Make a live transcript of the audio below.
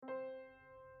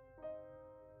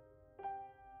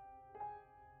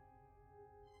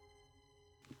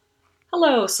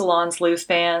Hello, Salon Sleuth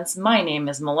fans. My name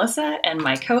is Melissa, and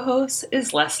my co host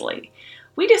is Leslie.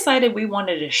 We decided we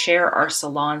wanted to share our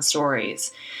salon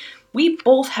stories. We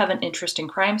both have an interest in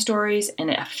crime stories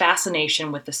and a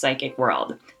fascination with the psychic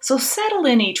world. So settle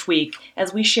in each week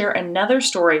as we share another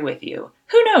story with you.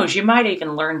 Who knows, you might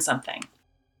even learn something.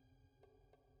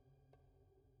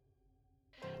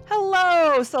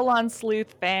 Hello, Salon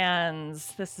Sleuth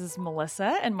fans. This is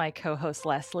Melissa and my co host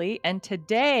Leslie, and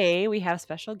today we have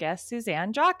special guest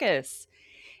Suzanne Jockus.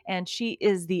 And she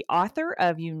is the author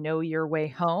of You Know Your Way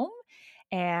Home.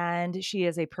 And she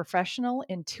is a professional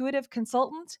intuitive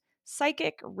consultant,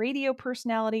 psychic, radio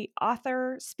personality,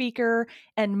 author, speaker,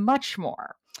 and much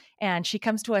more. And she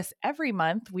comes to us every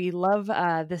month. We love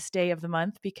this day of the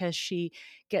month because she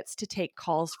gets to take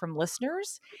calls from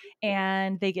listeners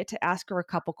and they get to ask her a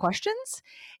couple questions.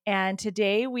 And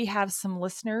today we have some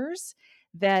listeners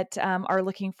that are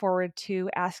looking forward to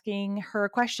asking her a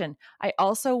question. I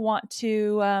also want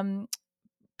to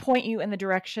point you in the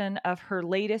direction of her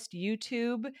latest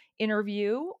YouTube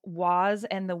interview, Woz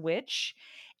and the Witch.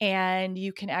 And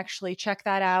you can actually check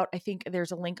that out. I think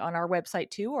there's a link on our website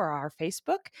too, or our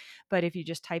Facebook. But if you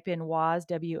just type in Woz,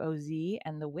 WOZ,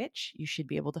 and the Witch, you should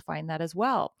be able to find that as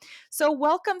well. So,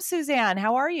 welcome, Suzanne.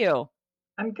 How are you?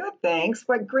 I'm good, thanks.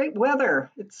 What great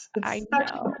weather. I It's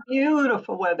such know.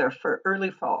 beautiful weather for early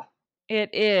fall.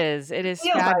 It is. It is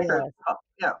Feels like early fabulous. fall.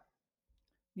 Yeah.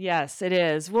 Yes, it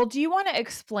is. Well, do you want to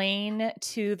explain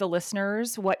to the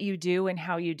listeners what you do and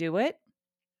how you do it?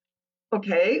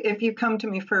 Okay, if you come to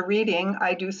me for a reading,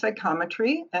 I do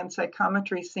psychometry, and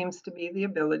psychometry seems to be the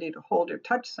ability to hold or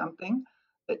touch something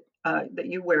that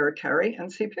you wear or carry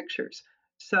and see pictures.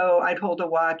 So I'd hold a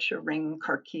watch, a ring,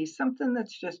 car keys, something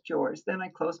that's just yours. Then I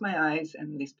close my eyes,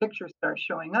 and these pictures start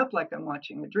showing up like I'm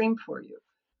watching a dream for you.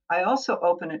 I also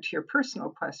open it to your personal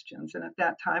questions, and at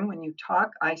that time, when you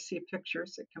talk, I see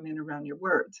pictures that come in around your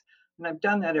words. And I've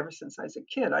done that ever since I was a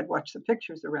kid. I'd watch the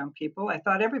pictures around people. I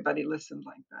thought everybody listened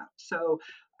like that. So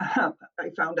I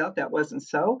found out that wasn't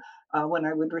so when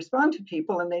I would respond to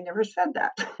people, and they never said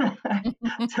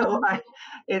that. so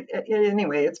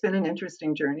anyway, it's been an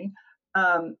interesting journey.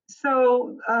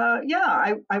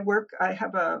 Yeah, I work. I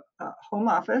have a home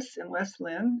office in West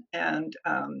Lynn, and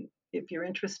if you're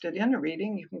interested in a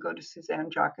reading, you can go to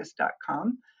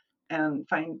SuzanneJockus.com and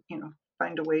find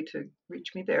a way to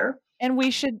reach me there. And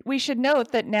we should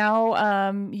note that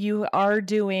now you are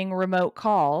doing remote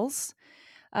calls.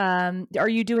 Are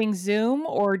you doing Zoom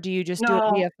or do you just do it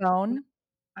No, via phone?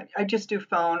 I just do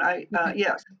phone. Okay.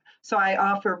 Yes. So I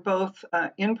offer both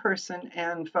in-person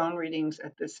and phone readings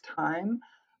at this time.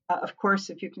 Of course,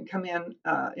 if you can come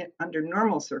under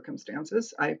normal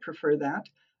circumstances, I prefer that.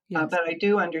 Yes. But I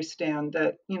do understand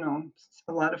that,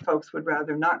 a lot of folks would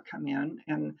rather not come in.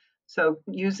 And so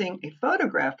using a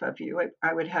photograph of you,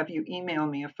 I would have you email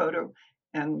me a photo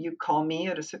and you call me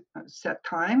at a set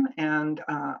time. And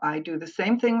I do the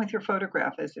same thing with your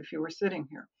photograph as if you were sitting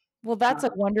here. Well, that's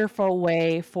a Uh, wonderful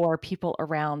way for people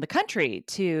around the country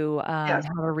to yes.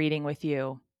 have a reading with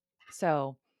you.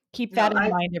 So keep No, that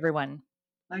in mind, everyone.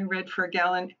 I read for a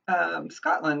gal in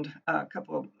Scotland a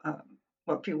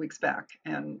few weeks back,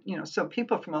 and so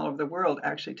people from all over the world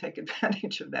actually take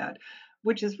advantage of that,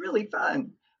 which is really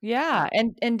fun. Yeah, Uh,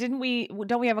 and don't we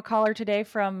have a caller today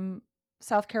from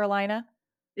South Carolina?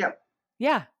 yeah.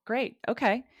 Yeah, great.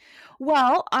 Okay.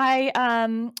 Well, I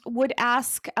would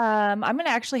ask I'm going to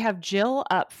actually have Jill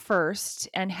up first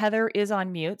and Heather is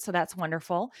on mute, so that's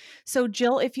wonderful. So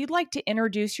Jill, if you'd like to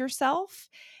introduce yourself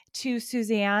to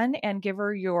Suzanne and give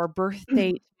her your birth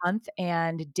date, month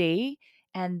and day,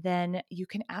 and then you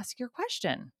can ask your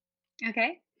question.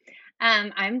 Okay.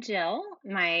 I'm Jill.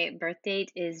 My birth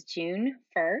date is June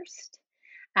 1st.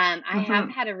 I have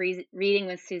hmm had a reading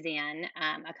with Suzanne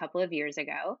a couple of years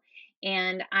ago,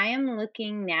 and I am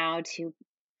looking now to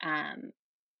um,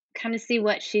 kind of see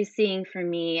what she's seeing for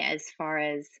me as far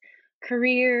as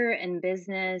career and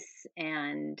business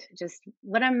and just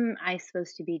what am I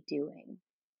supposed to be doing.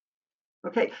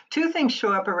 Okay, two things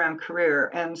show up around career,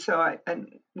 and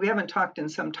we haven't talked in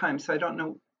some time, so I don't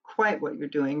know quite what you're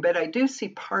doing, but I do see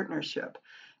partnership,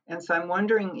 and so I'm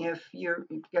wondering if you've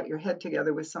got your head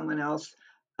together with someone else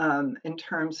in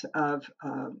terms of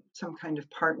some kind of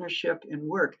partnership in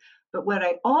work. But what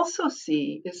I also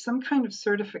see is some kind of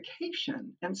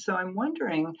certification, and so I'm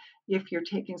wondering if you're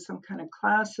taking some kind of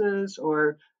classes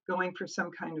or going for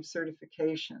some kind of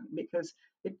certification because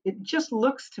it just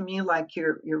looks to me like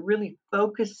you're really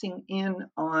focusing in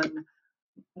on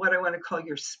what I want to call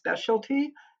your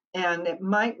specialty, and it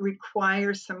might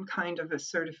require some kind of a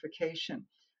certification.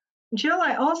 Jill,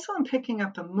 I also am picking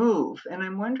up a move, and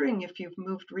I'm wondering if you've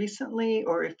moved recently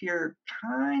or if you're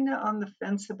kind of on the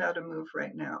fence about a move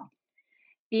right now.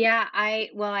 Yeah, I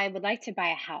would like to buy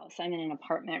a house. I'm in an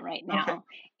apartment right Okay. now,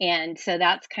 and so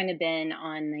that's kind of been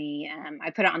on I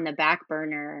put it on the back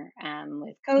burner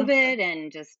with Okay. COVID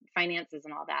and just finances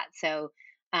and all that. So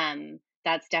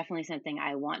that's definitely something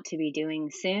I want to be doing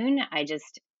soon. I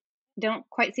just don't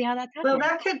quite see how that's Well,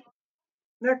 happening.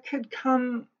 that could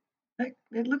come.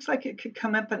 It looks like it could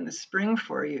come up in the spring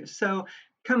for you. So,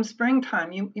 come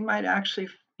springtime, you might actually,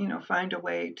 find a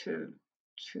way to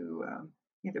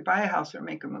either buy a house or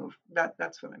make a move.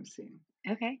 That's what I'm seeing.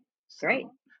 Okay, great.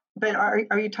 So, but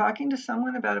are you talking to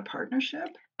someone about a partnership?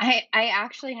 I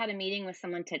actually had a meeting with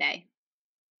someone today.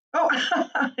 Oh,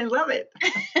 I love it.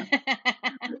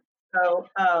 So,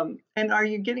 and are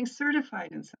you getting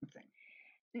certified in something?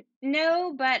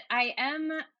 No, but I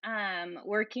am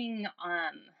working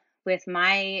with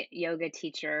my yoga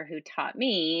teacher who taught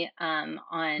me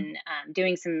on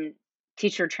doing some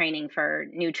teacher training for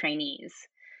new trainees.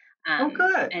 Oh,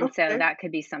 good. And so Okay. that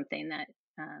could be something that,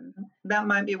 That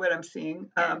might be what I'm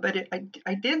seeing. yeah. But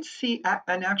I did see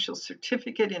an actual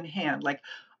certificate in hand, like,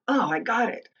 oh, I got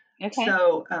it. Okay.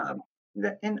 So,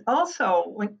 and also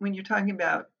when you're talking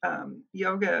about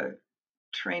yoga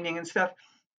training and stuff,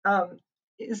 um,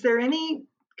 is there any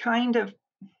kind of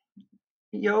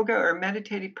yoga or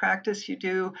meditative practice you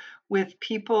do with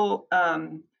people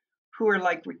who are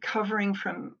like recovering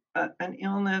from an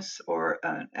illness or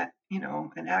an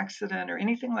accident or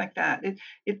anything like that?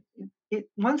 It it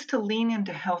wants to lean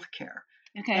into healthcare,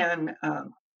 Okay. and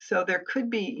so there could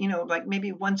be, like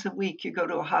maybe once a week you go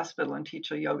to a hospital and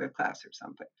teach a yoga class or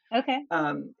something. Okay.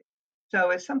 Um,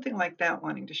 so it's something like that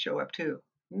wanting to show up too.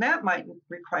 And that might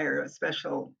require a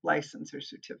special license or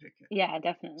certificate. Yeah,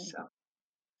 definitely. So.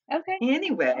 Okay.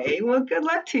 Anyway, well, good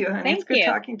luck to you, honey. It's Thank good you.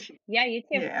 talking to you. Yeah, you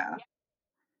too. Yeah.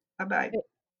 Bye-bye.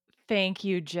 Thank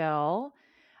you, Jill.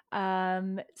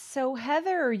 So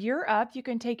Heather, you're up. You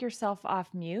can take yourself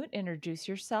off mute, introduce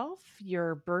yourself,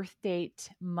 your birth date,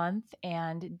 month,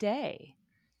 and day.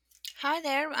 Hi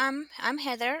there. I'm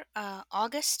Heather.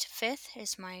 August 5th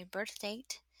is my birth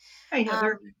date. Hi, Um,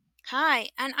 Heather. hi,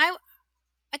 and I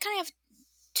kind of have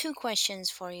two questions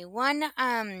for you. One,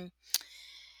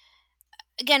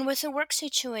 again with the work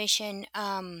situation,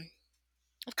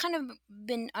 I've kind of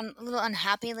been a little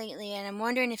unhappy lately, and I'm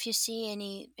wondering if you see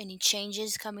any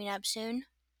changes coming up soon.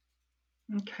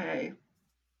 Okay.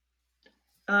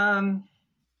 Um,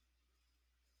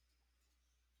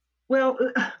 well,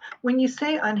 when you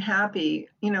say unhappy,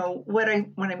 what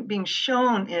I'm being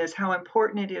shown is how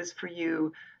important it is for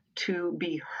you to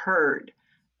be heard.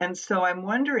 And so I'm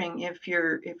wondering if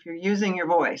you're using your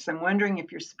voice. I'm wondering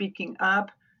if you're speaking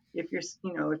up, if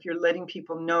you're letting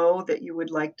people know that you would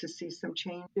like to see some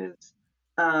changes.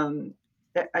 Um,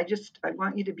 I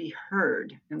want you to be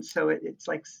heard. And so it's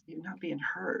like you're not being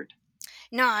heard.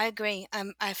 No, I agree.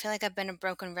 I feel like I've been a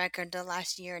broken record the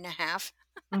last year and a half.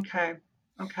 Okay.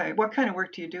 Okay. What kind of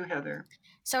work do you do, Heather?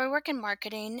 So I work in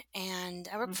marketing, and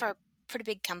I work for Okay. a pretty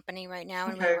big company right now,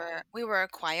 and we Okay. were we were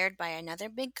acquired by another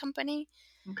big company.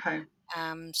 Okay.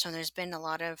 So there's been a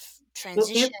lot of Well,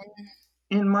 transition.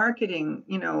 in marketing,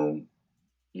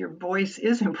 your voice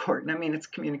is important. I mean, it's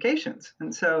communications,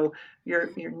 and so your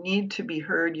need to be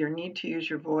heard, your need to use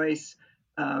your voice.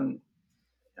 Um,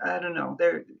 I don't know.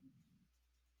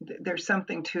 There's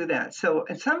something to that. So,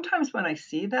 and sometimes when I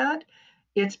see that,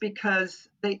 it's because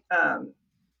they're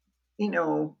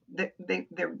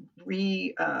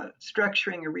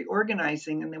restructuring or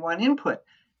reorganizing, and they want input.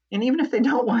 And even if they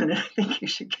don't want it, I think you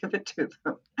should give it to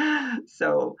them.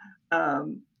 So,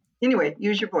 um, anyway,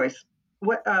 use your voice.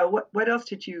 What else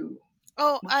did you?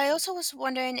 Oh, I also was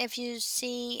wondering if you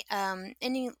see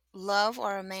any love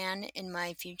or a man in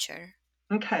my future.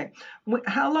 Okay.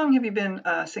 How long have you been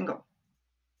single?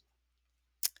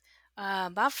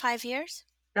 About 5 years?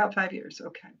 About 5 years.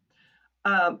 Okay.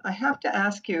 I have to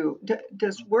ask you,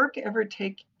 does work ever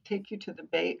take you to the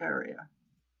Bay Area?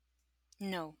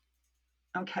 No.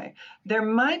 Okay. There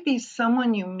might be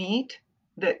someone you meet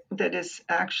that is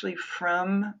actually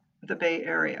from the Bay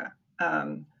Area.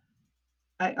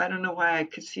 I don't know why I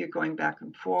could see you going back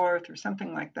and forth or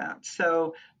something like that.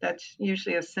 So that's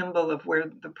usually a symbol of where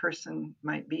the person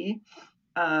might be.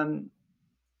 Um,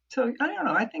 so I don't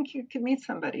know. I think you could meet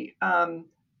somebody.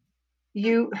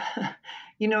 You,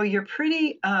 you're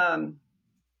pretty.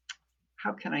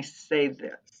 How can I say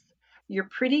this? You're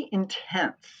pretty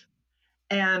intense.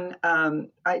 And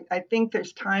I think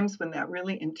there's times when that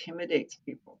really intimidates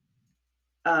people.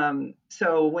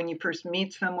 So when you first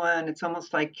meet someone, it's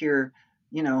almost like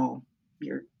you know,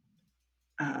 you're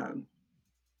um,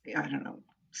 I don't know,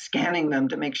 scanning them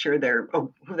to make sure they're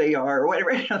who they are or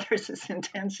whatever. There's this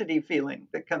intensity feeling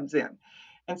that comes in.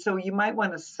 And so you might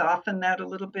want to soften that a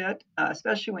little bit,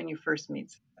 especially when you first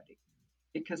meet somebody,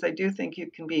 because I do think you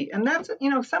can be, and that's,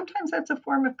 sometimes that's a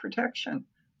form of protection.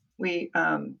 We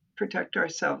protect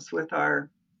ourselves with our,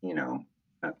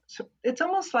 so it's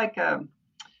almost like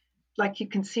you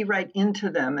can see right into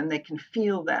them and they can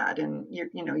feel that, and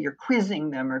you're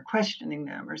quizzing them or questioning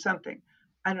them or something.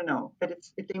 I don't know, but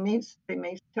they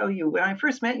may tell you, when I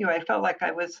first met you, I felt like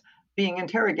I was being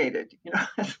interrogated.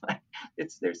 It's like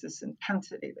there's this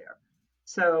intensity there.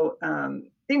 So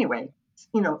anyway,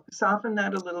 soften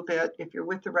that a little bit. If you're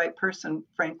with the right person,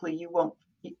 frankly, you won't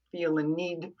feel a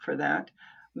need for that,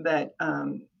 but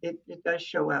it does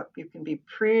show up. You can be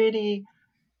pretty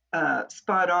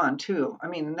spot on too. I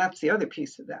mean, and that's the other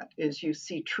piece of that, is you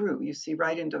see you see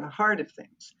right into the heart of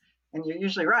things, and you're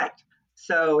usually right.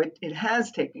 So it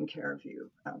has taken care of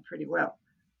you pretty well.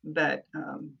 But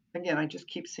again, I just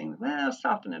keep seeing, well,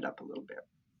 soften it up a little bit.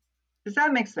 Does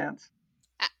that make sense?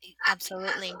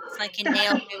 Absolutely. It's like you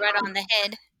nailed me right on the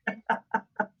head.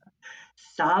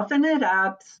 Soften it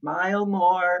up, smile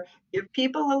more, give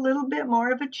people a little bit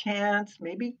more of a chance,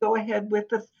 maybe go ahead with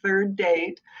the third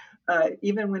date,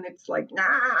 even when it's like,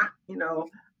 nah,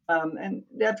 and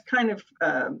that's kind of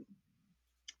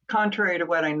contrary to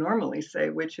what I normally say,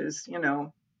 which is,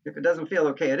 if it doesn't feel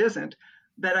okay, it isn't.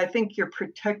 But I think your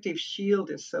protective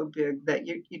shield is so big that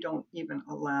you don't even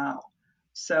allow.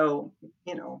 So,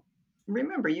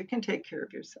 remember, you can take care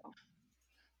of yourself.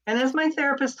 And as my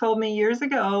therapist told me years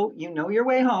ago, you know your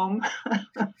way home.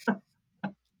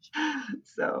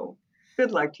 So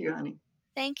good luck to you, honey.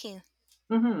 Thank you.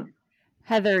 Mm-hmm.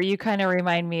 Heather, you kind of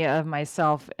remind me of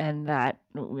myself in that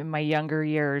in my younger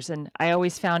years. And I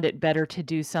always found it better to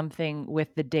do something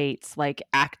with the dates, like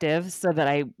active, so that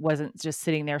I wasn't just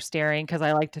sitting there staring, because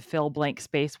I like to fill blank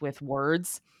space with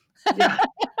words. Yeah.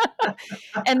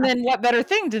 And then what better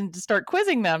thing than to start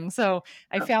quizzing them? So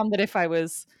I found that if I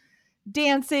was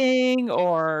dancing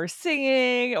or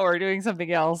singing or doing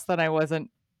something else, then I wasn't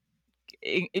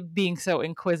being so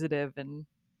inquisitive and,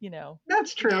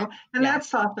 That's Yeah. true. And yeah, that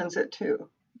softens it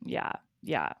too yeah,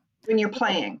 yeah. when you're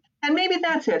playing. And maybe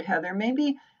that's it, Heather.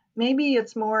 Maybe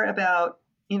it's more about,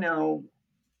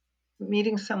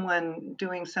 meeting someone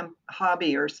doing some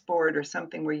hobby or sport or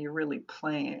something where you're really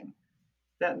playing.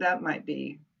 That might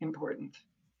be important.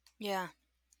 Yeah.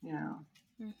 Yeah.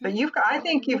 But Hmm. I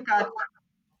think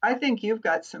you've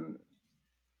got some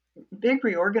big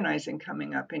reorganizing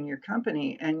coming up in your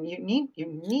company, and you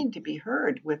need to be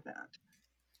heard with that,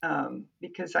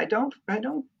 because I don't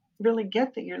really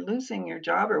get that you're losing your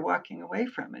job or walking away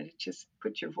from it. It just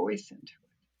put your voice into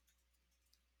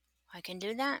I can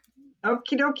do that. it.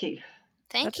 Okie dokie.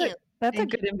 Thank That's a you. that's a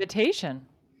Thank good you. invitation.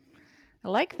 I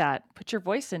like that. Put your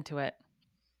voice into it.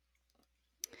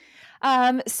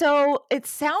 So it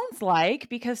sounds like,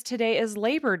 because today is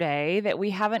Labor Day, that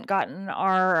we haven't gotten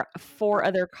our 4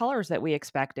 other colors that we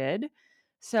expected.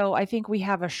 So I think we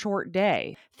have a short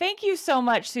day. Thank you so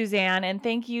much, Suzanne, and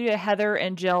thank you to Heather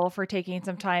and Jill for taking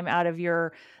some time out of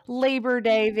your Labor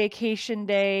Day vacation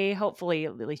day. Hopefully,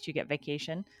 at least you get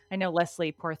vacation. I know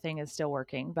Leslie, poor thing, is still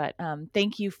working, but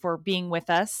thank you for being with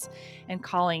us and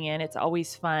calling in. It's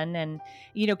always fun, and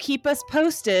keep us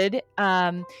posted.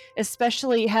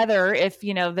 Especially Heather, if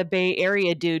the Bay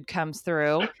Area dude comes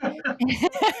through.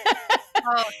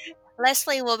 Oh,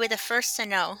 Leslie will be the first to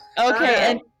know. All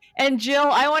Okay, right. and Jill,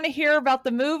 I want to hear about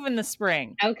the move in the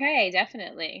spring. Okay,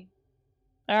 definitely.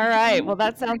 All right. Well,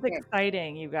 that sounds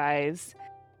exciting, you guys.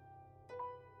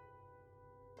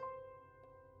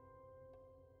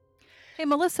 Hey,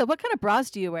 Melissa, what kind of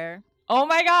bras do you wear? Oh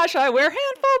my gosh, I wear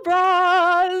handful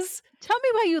bras. Tell me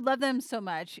why you love them so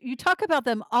much. You talk about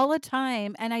them all the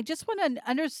time, and I just want to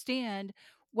understand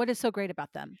what is so great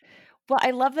about them. Well,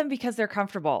 I love them because they're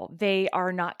comfortable. They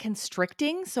are not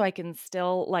constricting, so I can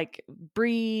still like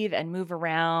breathe and move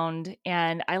around.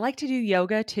 And I like to do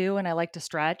yoga too, and I like to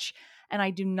stretch. And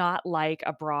I do not like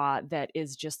a bra that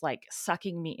is just like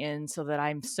sucking me in so that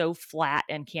I'm so flat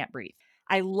and can't breathe.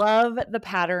 I love the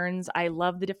patterns. I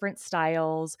love the different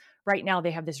styles. Right now,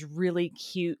 they have this really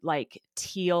cute, like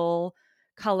teal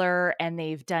color, and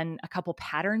they've done a couple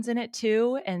patterns in it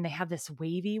too. And they have this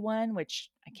wavy one, which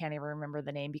I can't even remember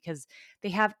the name, because they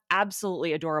have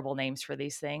absolutely adorable names for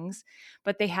these things.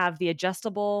 But they have the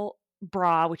adjustable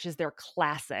bra, which is their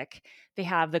classic. They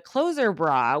have the closer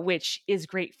bra, which is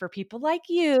great for people like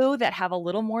you that have a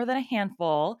little more than a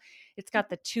handful. It's got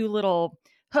the 2 little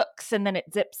hooks and then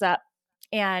it zips up.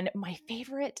 And my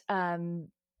favorite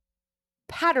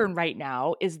pattern right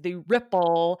now is the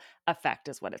ripple effect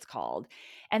is what it's called.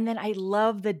 And then I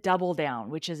love the double down,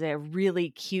 which is a really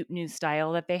cute new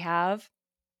style that they have.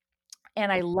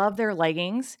 And I love their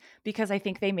leggings because I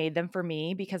think they made them for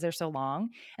me because they're so long.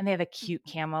 And they have a cute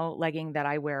camo legging that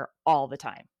I wear all the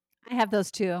time. I have those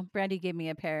too. Brandy gave me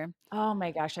a pair. Oh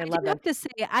my gosh, I I do love them. have to say,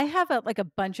 I have like a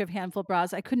bunch of handful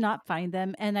bras. I could not find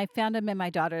them, and I found them in my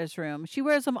daughter's room. She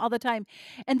wears them all the time,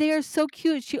 and they are so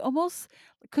cute. She almost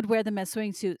could wear them as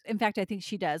swimsuits. In fact, I think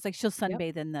she does. Like she'll Yep.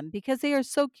 sunbathe in them because they are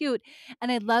so cute.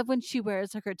 And I love when she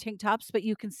wears like her tank tops, but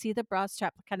you can see the bra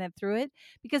strap kind of through it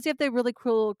because they have the really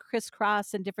cool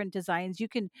crisscross and different designs. You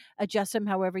can adjust them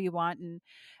however you want, and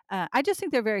I just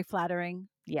think they're very flattering.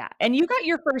 Yeah. And you got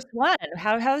your first one.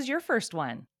 How's your first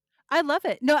one? I love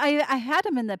it. No, I had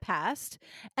them in the past,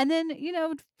 and then,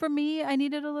 for me, I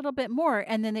needed a little bit more,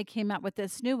 and then they came out with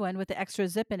this new one with the extra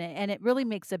zip in it, and it really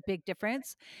makes a big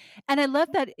difference, and I love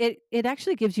that it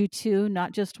actually gives you 2,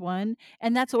 not just 1,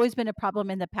 and that's always been a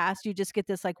problem in the past. You just get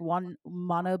this, like, 1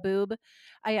 mono boob.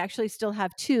 I actually still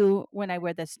have 2 when I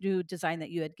wear this new design that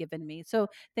you had given me, so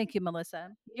thank you, Melissa.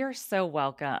 You're so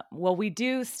welcome. Well, we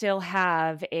do still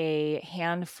have a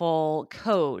handful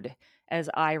code, as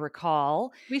I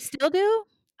recall. We still do?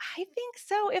 I think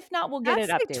so. If not, we'll get it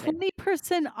That's like updated.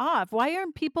 20% off. Why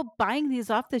aren't people buying these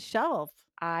off the shelf?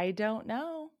 I don't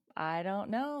know.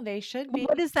 They should be.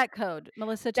 What is that code?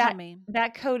 Melissa, tell me.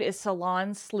 That code is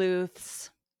Salon Sleuths.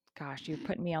 Gosh, you're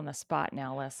putting me on the spot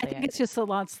now, I Leslie. think it's just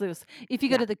Salon Sleuths. If you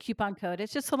go Yeah. to the coupon code,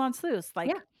 it's just Salon Sleuths. Like,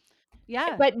 Yeah.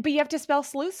 yeah, But you have to spell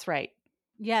sleuths right.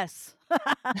 yes.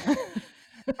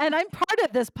 And I'm part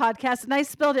of this podcast, and I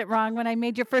spelled it wrong when I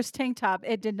made your first tank top.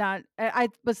 It did not. I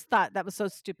was thought that was so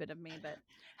stupid of me. But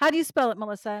how do you spell it,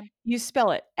 Melissa? You spell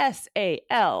it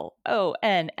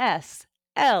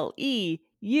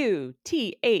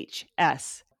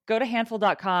SALONSLEUTHS. Go to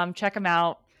handful.com, check them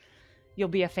out. You'll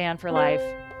be a fan for life.